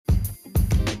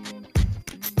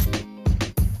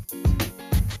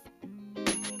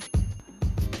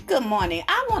Good morning.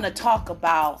 I want to talk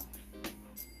about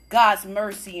God's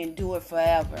mercy endure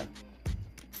forever.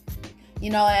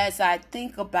 As I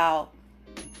think about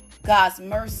God's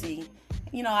mercy,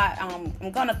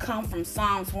 I'm going to come from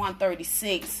Psalms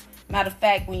 136. Matter of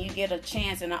fact, when you get a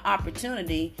chance and an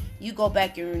opportunity, you go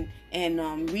back and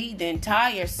read the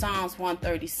entire Psalms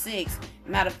 136.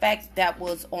 Matter of fact, that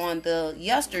was on the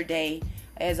yesterday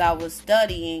as I was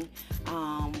studying.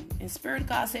 And Spirit of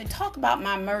God said, talk about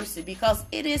my mercy, because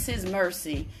it is His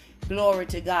mercy, glory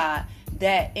to God,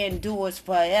 that endures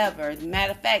forever.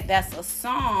 Matter of fact, that's a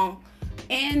song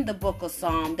in the book of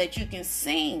Psalms that you can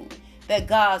sing, that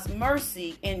God's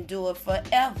mercy endure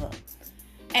forever.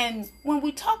 And when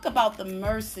we talk about the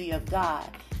mercy of God,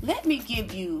 let me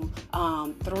give you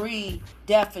 3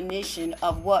 definitions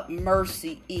of what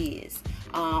mercy is.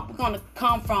 We're going to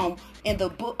come from in the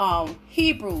book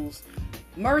Hebrews.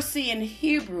 Mercy in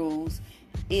Hebrews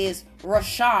is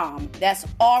Rasham. That's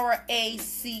R-A-C-H-A-M.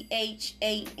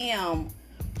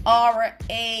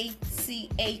 R-A-C-H-A-M.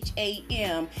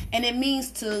 And it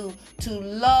means to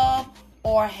love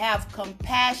or have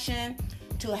compassion,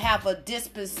 to have a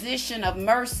disposition of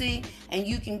mercy. And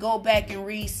you can go back and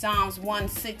read Psalms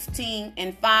 116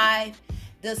 and 5.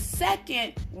 The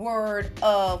second word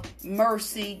of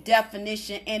mercy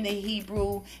definition in the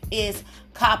Hebrew is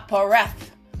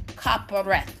kapareth.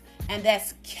 Kapareth. And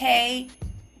that's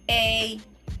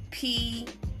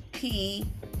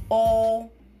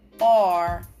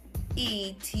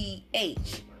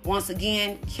K-A-P-P-O-R-E-T-H. Once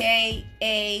again,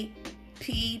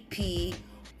 K-A-P-P-O-R-E-T-H.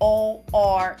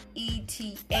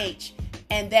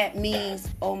 And that means,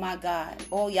 oh my God,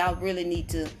 y'all really need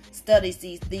to study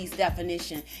these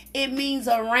definitions. It means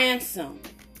a ransom.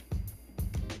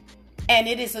 And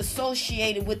it is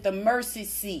associated with the mercy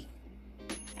seat.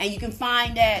 And you can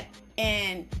find that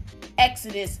in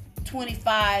Exodus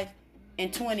 25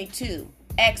 and 22.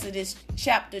 Exodus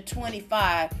chapter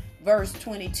 25, verse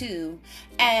 22.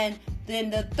 And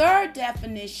then the third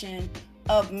definition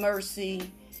of mercy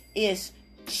is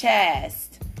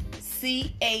chased.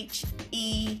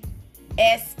 C-H-E-S-E-D.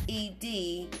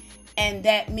 And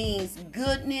that means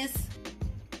goodness,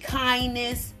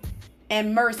 kindness,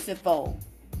 and merciful.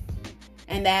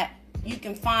 And that you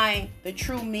can find the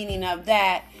true meaning of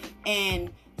that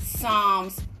in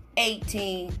Psalms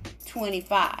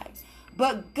 18:25.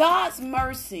 But God's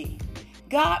mercy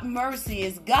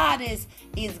is God is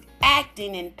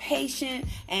acting in patience,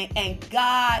 and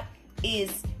God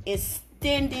is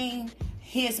extending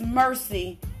His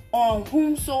mercy on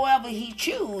whomsoever He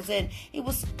chooses. And it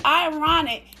was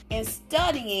ironic in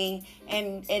studying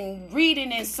and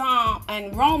reading in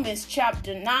Romans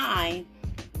chapter 9,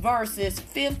 verses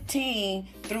 15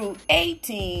 through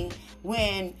 18,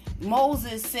 when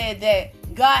Moses said that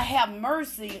God have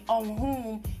mercy on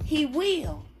whom He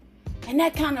will. And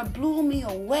that kind of blew me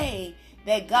away,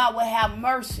 that God will have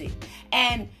mercy.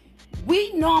 And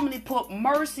we normally put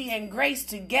mercy and grace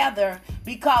together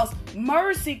because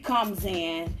mercy comes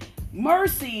in.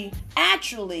 Mercy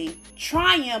actually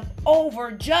triumph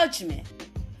over judgment.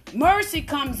 Mercy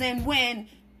comes in when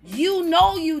you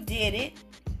know you did it.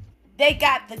 They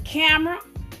got the camera.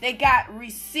 They got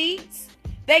receipts.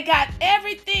 They got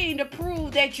everything to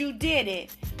prove that you did it.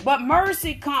 But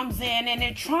mercy comes in and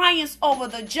it triumphs over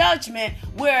the judgment,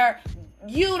 where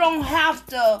you don't have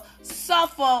to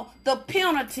suffer the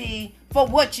penalty for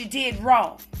what you did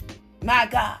wrong. My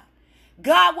God.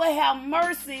 God will have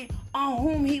mercy on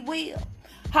whom He will.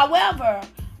 However,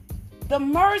 the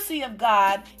mercy of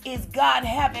God is God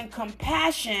having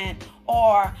compassion,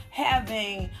 or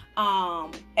having,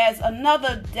 as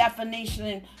another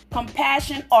definition,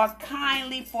 compassion or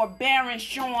kindly forbearance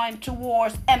shown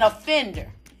towards an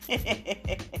offender.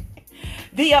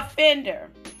 The offender,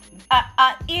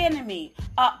 an enemy,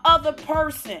 other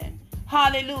person.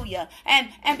 Hallelujah. And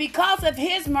because of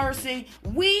His mercy,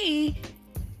 we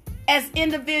as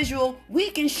individuals,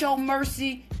 we can show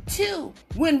mercy too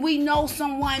when we know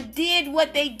someone did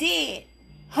what they did.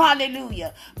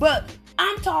 Hallelujah. But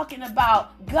I'm talking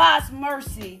about God's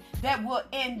mercy that will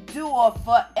endure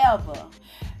forever.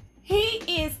 He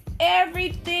is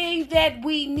everything that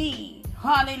we need.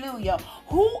 Hallelujah.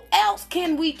 Who else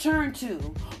can we turn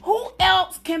to? Who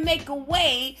else can make a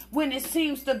way when it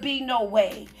seems to be no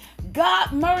way?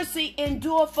 God's mercy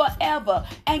endure forever.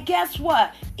 And guess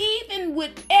what? Even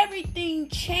with everything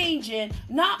changing,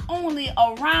 not only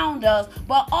around us,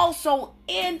 but also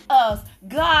in us,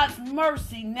 God's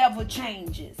mercy never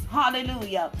changes.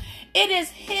 Hallelujah. It is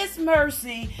His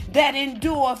mercy that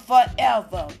endure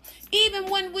forever. Even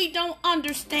when we don't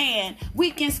understand,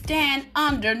 we can stand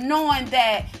under knowing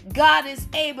that God is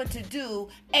able to do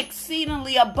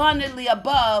exceedingly abundantly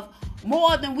above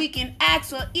more than we can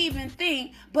ask or even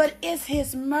think, but it's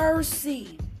his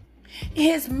mercy.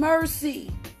 His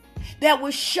mercy that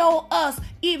will show us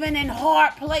even in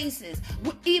hard places,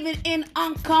 even in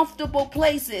uncomfortable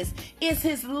places. It's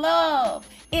his love.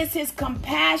 It's his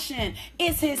compassion.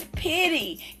 It's his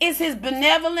pity. It's his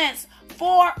benevolence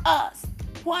for us.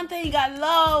 One thing I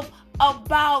love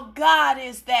about God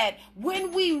is that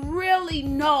when we really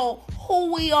know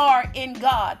who we are in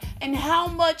God and how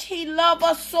much he loves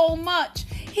us so much,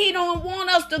 he don't want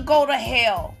us to go to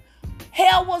hell.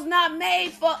 Hell was not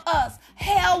made for us.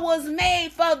 Hell was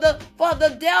made for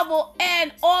the devil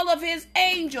and all of his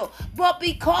angels. But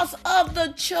because of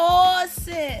the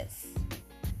choices,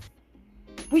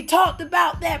 we talked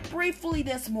about that briefly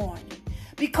this morning.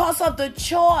 Because of the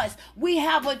choice, we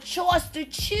have a choice to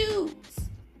choose.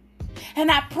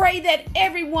 And I pray that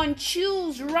everyone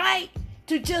choose right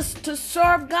to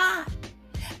serve God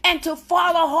and to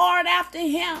follow hard after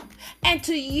him and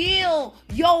to yield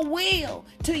your will,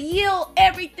 to yield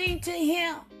everything to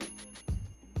him.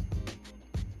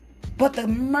 But the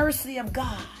mercy of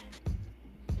God,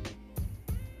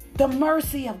 the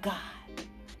mercy of God,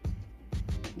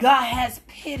 God has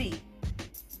pity.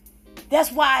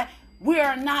 That's why we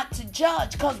are not to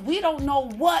judge, because we don't know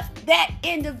what that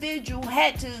individual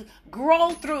had to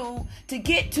grow through to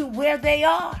get to where they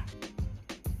are.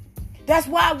 That's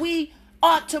why we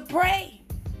ought to pray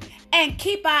and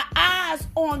keep our eyes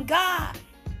on God.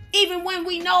 Even when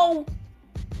we know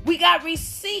we got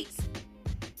receipts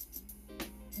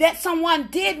that someone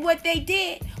did what they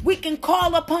did, we can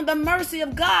call upon the mercy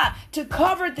of God to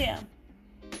cover them.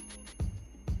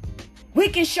 We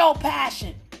can show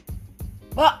passion.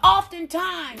 But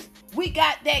oftentimes, we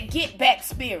got that get back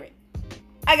spirit.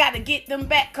 I got to get them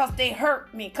back because they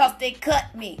hurt me, because they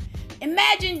cut me.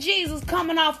 Imagine Jesus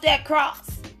coming off that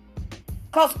cross.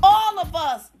 Because all of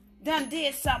us done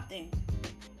did something.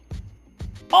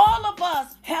 All of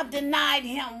us have denied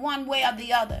him one way or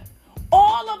the other.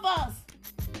 All of us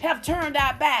have turned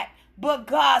our back. But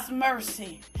God's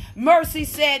mercy. Mercy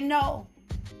said no.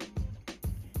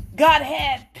 God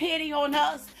had pity on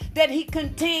us that he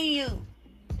continued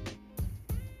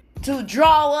to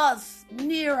draw us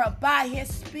nearer by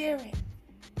his spirit.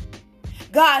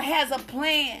 God has a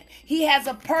plan. He has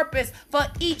a purpose for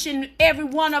each and every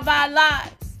one of our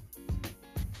lives.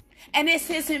 And it's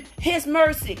his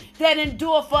mercy that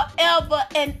endure forever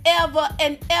and ever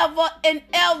and ever and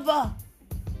ever.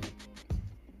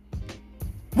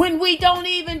 When we don't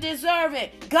even deserve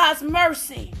it, God's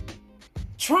mercy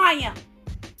triumph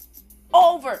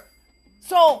over.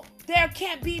 So there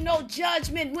can't be no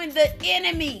judgment when the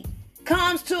enemy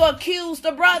comes to accuse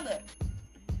the brother.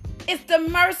 It's the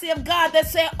mercy of God that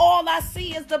said, all I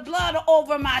see is the blood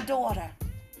over my daughter.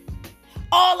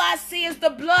 All I see is the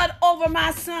blood over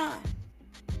my son.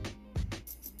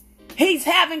 He's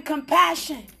having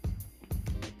compassion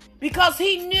because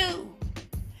he knew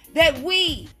that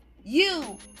we,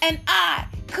 you, and I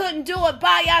couldn't do it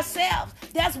by ourselves.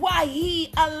 That's why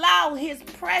he allowed his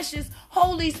precious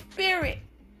Holy Spirit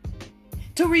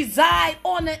to reside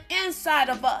on the inside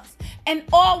of us. And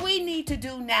all we need to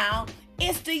do now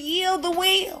is to yield the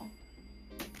will.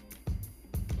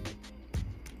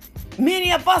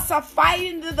 Many of us are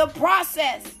fighting the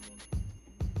process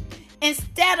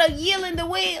instead of yielding the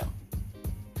will.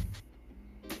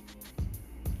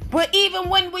 But even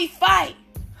when we fight,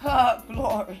 oh,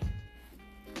 glory,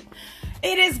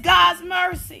 it is God's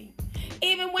mercy.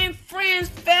 Even when friends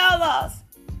fail us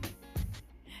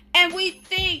and we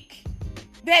think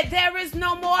that there is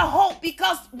no more hope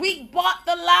because we bought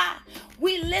the lie.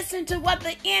 We listen to what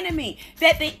the enemy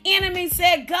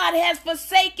said, God has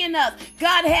forsaken us.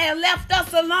 God has left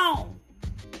us alone.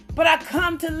 But I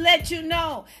come to let you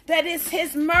know that it's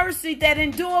his mercy that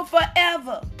endure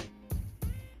forever.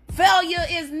 Failure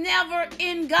is never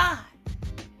in God.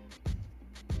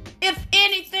 If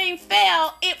anything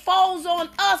fail, it falls on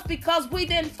us because we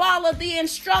didn't follow the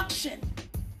instruction.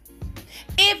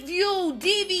 If you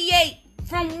deviate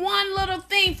from one little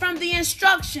thing from the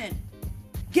instruction,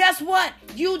 guess what?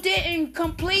 You didn't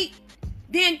complete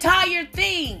the entire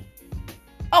thing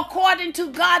according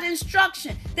to God's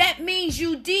instruction. That means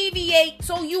you deviate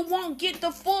so you won't get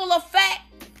the full effect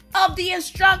of the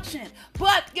instruction.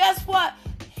 But guess what?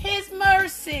 His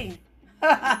mercy,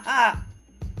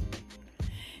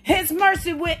 his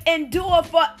mercy will endure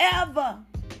forever.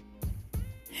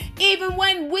 Even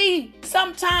when we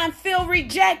sometimes feel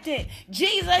rejected,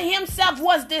 Jesus himself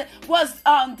was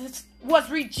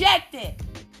rejected.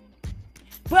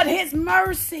 But his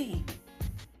mercy,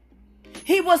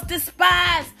 he was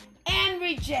despised and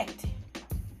rejected.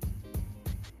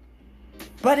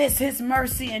 But it's his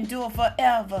mercy endure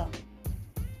forever.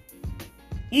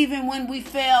 even when we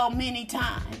fail many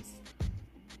times.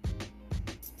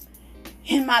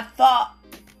 In my thought,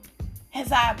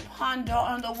 as I ponder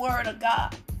on the word of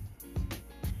God,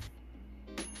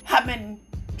 I've been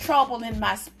troubled in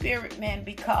my spirit, man,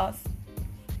 because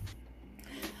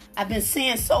I've been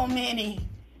seeing so many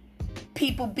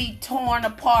people be torn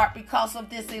apart because of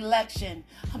this election.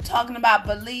 I'm talking about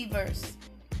believers.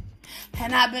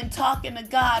 And I've been talking to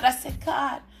God. I said,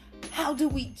 God, how do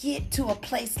we get to a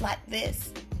place like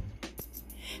this?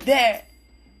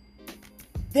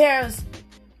 There's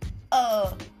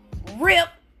a rip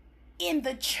in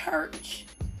the church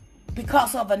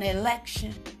because of an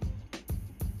election.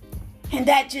 And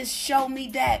that just showed me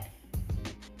that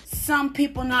some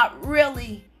people not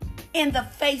really in the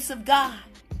face of God,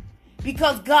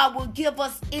 because God will give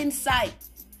us insight.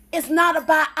 It's not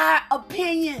about our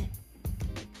opinion.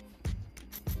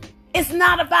 It's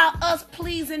not about us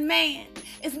pleasing man.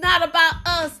 It's not about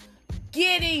us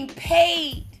getting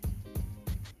paid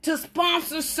to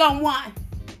sponsor someone.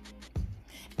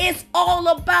 It's all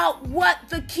about what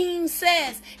the King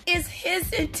says. It's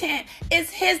his intent.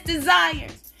 It's his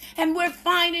desires. And we're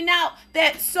finding out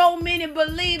that so many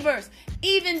believers,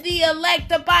 even the elect,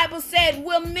 the Bible said,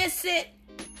 will miss it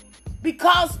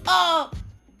because of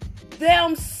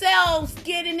themselves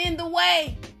getting in the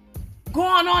way,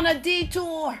 going on a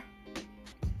detour,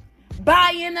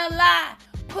 buying a lie,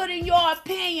 putting your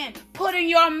opinion, putting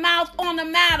your mouth on the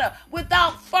matter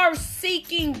without first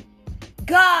seeking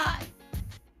God.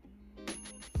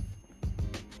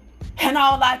 And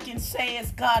all I can say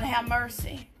is, God, have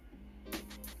mercy.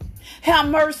 Have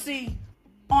mercy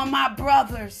on my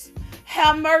brothers.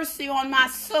 Have mercy on my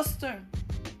sister.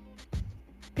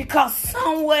 Because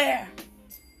somewhere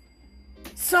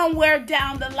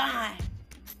down the line,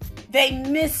 they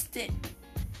missed it.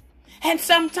 And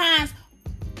sometimes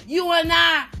you and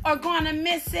I are going to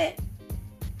miss it.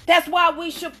 That's why we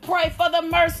should pray for the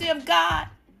mercy of God,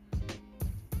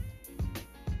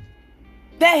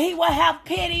 that he will have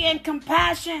pity and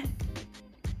compassion.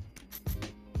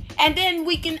 And then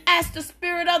we can ask the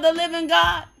Spirit of the living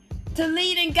God to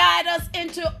lead and guide us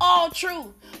into all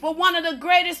truth. But one of the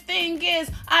greatest things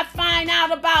is I find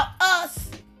out about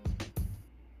us.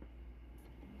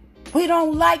 We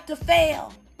don't like to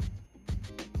fail.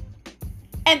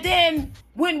 And then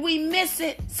when we miss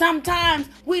it, sometimes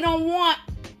we don't want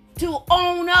to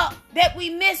own up that we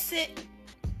miss it.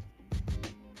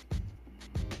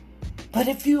 But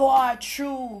if you are a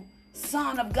true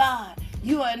son of God,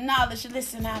 you acknowledge,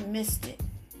 listen, I missed it.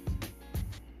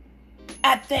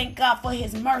 I thank God for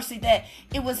his mercy, that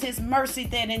it was his mercy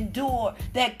that endured,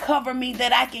 that covered me,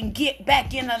 that I can get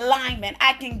back in alignment.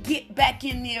 I can get back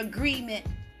in the agreement.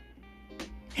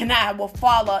 And I will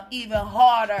follow even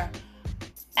harder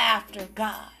after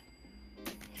God.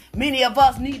 Many of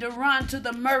us need to run to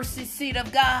the mercy seat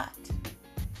of God.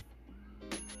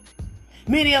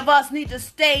 Many of us need to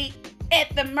stay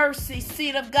at the mercy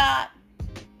seat of God,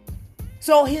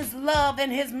 so his love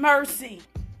and his mercy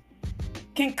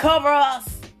can cover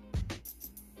us,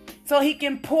 so he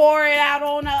can pour it out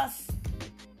on us.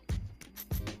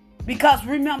 Because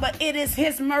remember, it is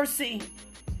his mercy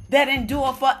that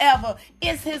endure forever.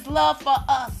 It's his love for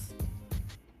us.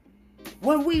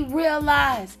 When we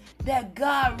realize that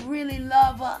God really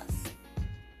loves us,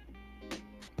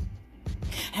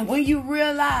 and when you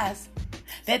realize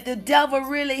that the devil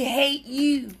really hates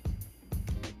you,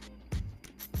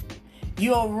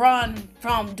 you'll run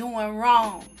from doing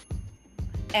wrong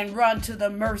and run to the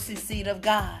mercy seat of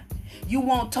God. You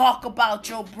won't talk about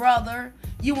your brother.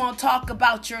 You won't talk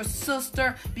about your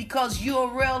sister, because you'll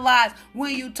realize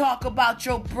when you talk about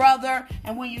your brother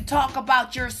and when you talk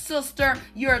about your sister,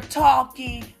 you're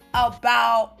talking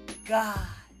about God.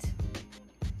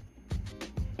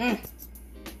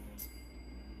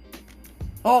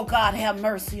 Oh, God, have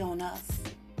mercy on us.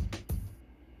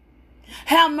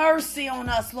 Have mercy on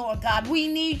us, Lord God. We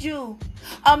need you.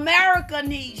 America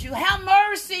needs you. Have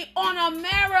mercy on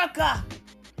America.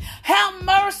 Have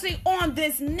mercy on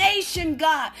this nation,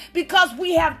 God, because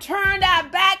we have turned our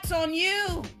backs on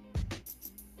you.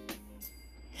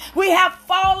 We have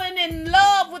fallen in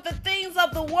love with the things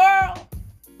of the world.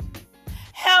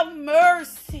 Have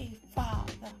mercy,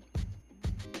 Father.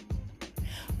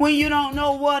 When you don't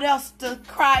know what else to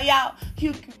cry out,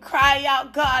 you can cry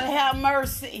out, God, have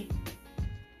mercy.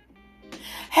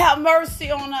 Have mercy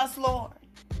on us, Lord.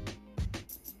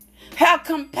 Have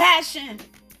compassion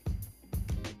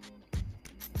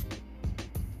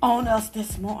on us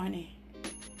this morning.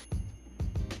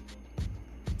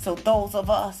 So those of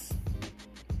us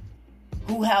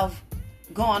who have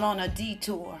gone on a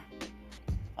detour,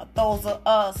 or those of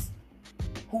us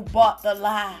who bought the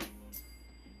lie,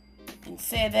 and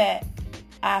say that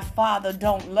our Father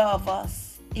don't love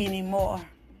us anymore,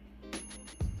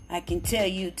 I can tell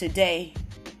you today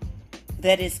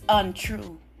that it's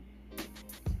untrue.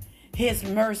 His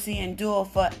mercy endure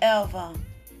forever,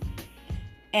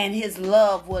 and his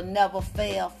love will never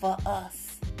fail for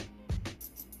us.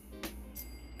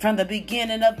 From the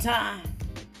beginning of time,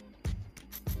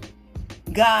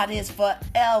 God is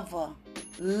forever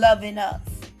loving us.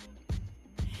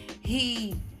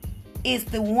 He is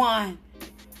the one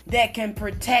that can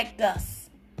protect us.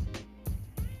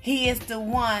 He is the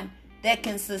one that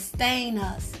can sustain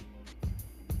us.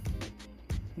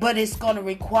 But it's going to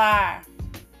require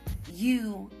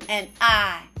you and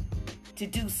I to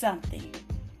do something.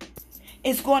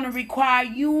 It's going to require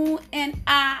you and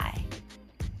I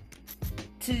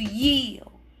to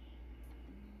yield.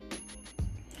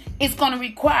 It's going to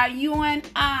require you and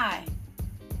I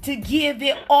to give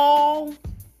it all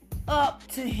up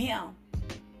to him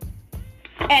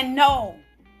and know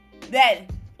that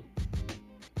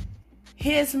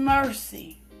his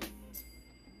mercy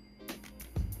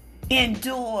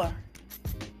endure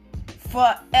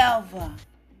forever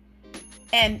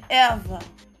and ever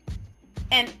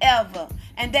and ever,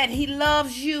 and that he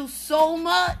loves you so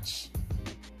much.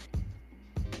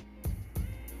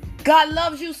 God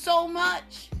loves you so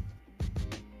much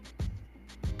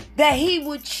that he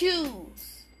would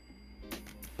choose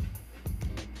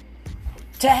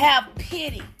to have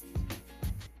pity.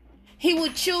 He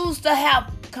would choose to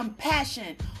have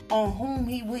compassion on whom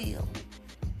he will.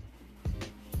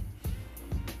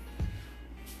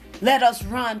 Let us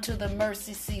run to the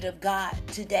mercy seat of God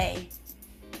today.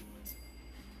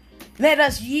 Let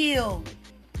us yield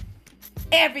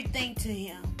everything to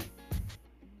him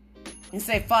and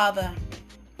say, Father,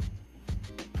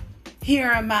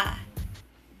 here am I.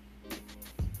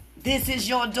 This is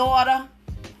your daughter,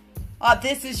 or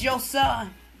this is your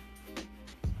son.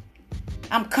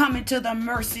 I'm coming to the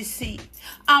mercy seat.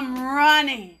 I'm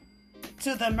running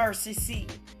to the mercy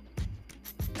seat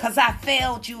because I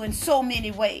failed you in so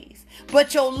many ways,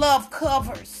 but your love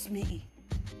covers me.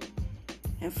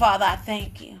 And Father, I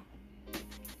thank you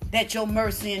that your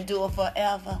mercy endure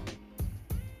forever.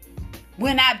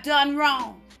 When I've done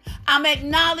wrong, I'm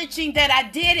acknowledging that I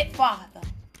did it, Father.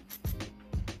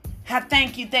 I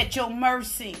thank you that your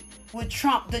mercy will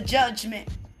trump the judgment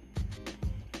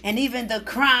and even the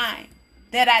crime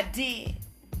that I did,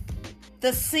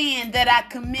 the sin that I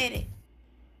committed.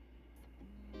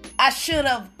 I should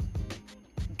have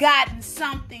gotten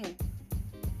something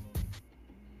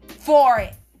for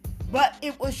it, but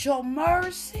it was your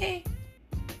mercy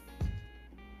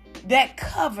that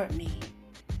covered me,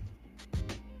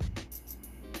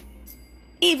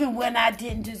 even when I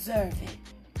didn't deserve it.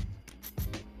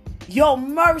 Your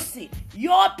mercy,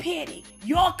 your pity,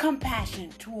 your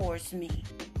compassion towards me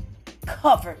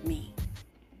covered me.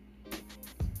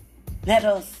 Let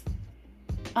us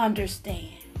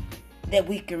understand that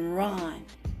we can run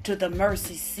to the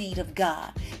mercy seat of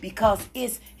God because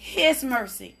it's his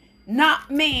mercy, not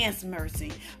man's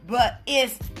mercy, but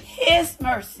it's his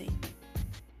mercy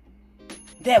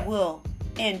that will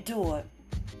endure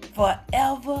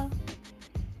forever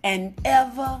and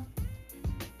ever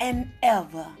and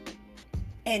ever.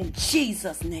 In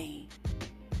Jesus' name,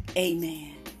 amen.